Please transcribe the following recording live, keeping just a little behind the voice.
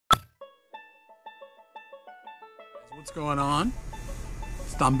What's going on?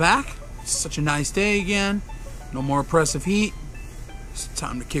 I'm back. It's such a nice day again. No more oppressive heat. It's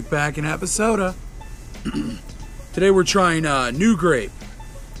time to kick back and have a soda. Today we're trying Nugrape.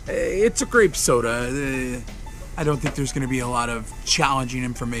 It's a grape soda. I don't think there's going to be a lot of challenging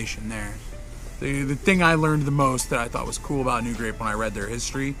information there. The thing I learned the most that I thought was cool about Nugrape when I read their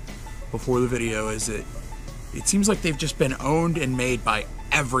history before the video is that it seems like they've just been owned and made by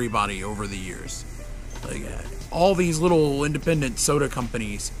everybody over the years. Like all these little independent soda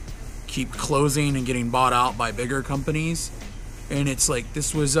companies keep closing and getting bought out by bigger companies, and it's like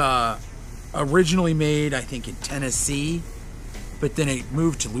this was originally made, I think, in Tennessee, but then it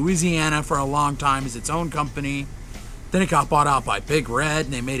moved to Louisiana for a long time as its own company. Then it got bought out by Big Red,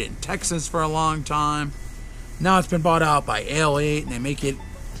 and they made it in Texas for a long time. Now it's been bought out by Ale 8, and they make it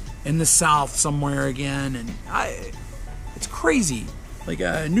in the South somewhere again, and it's crazy. Like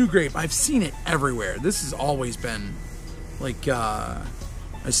Nugrape, I've seen it everywhere. This has always been like a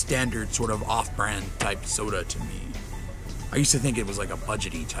standard sort of off-brand type soda to me. I used to think it was like a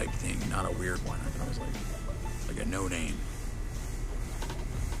budgety type thing, not a weird one. I thought it was like a no-name.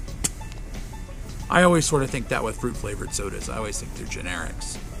 I always sort of think that with fruit-flavored sodas. I always think they're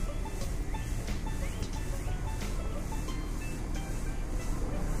generics.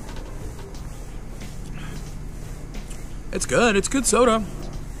 It's good. It's good soda.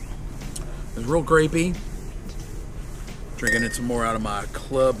 It's real grapey. Drinking it some more out of my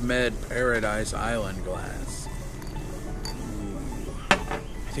Club Med Paradise Island glass. Ooh.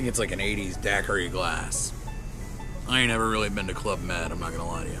 I think it's like an 80s daiquiri glass. I ain't never really been to Club Med, I'm not gonna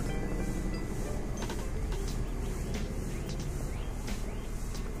lie to you.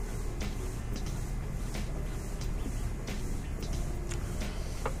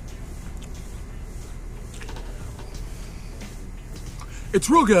 It's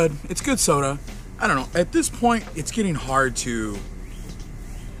real good. It's good soda. I don't know. At this point, it's getting hard to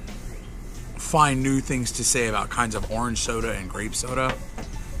find new things to say about kinds of orange soda and grape soda.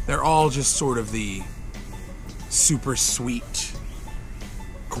 They're all just sort of the super sweet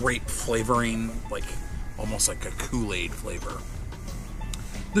grape flavoring, like almost like a Kool-Aid flavor.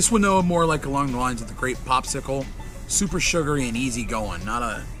 This one, though, more like along the lines of the grape popsicle. Super sugary and easy going.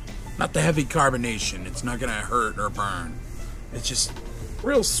 Not the heavy carbonation. It's not gonna hurt or burn. It's just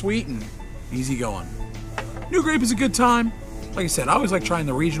real sweet and easy going. Nugrape is a good time. Like I said, I always like trying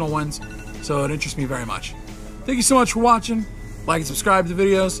the regional ones, so it interests me very much. Thank you so much for watching. Like and subscribe to the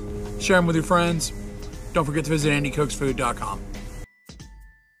videos. Share them with your friends. Don't forget to visit AndyCooksFood.com.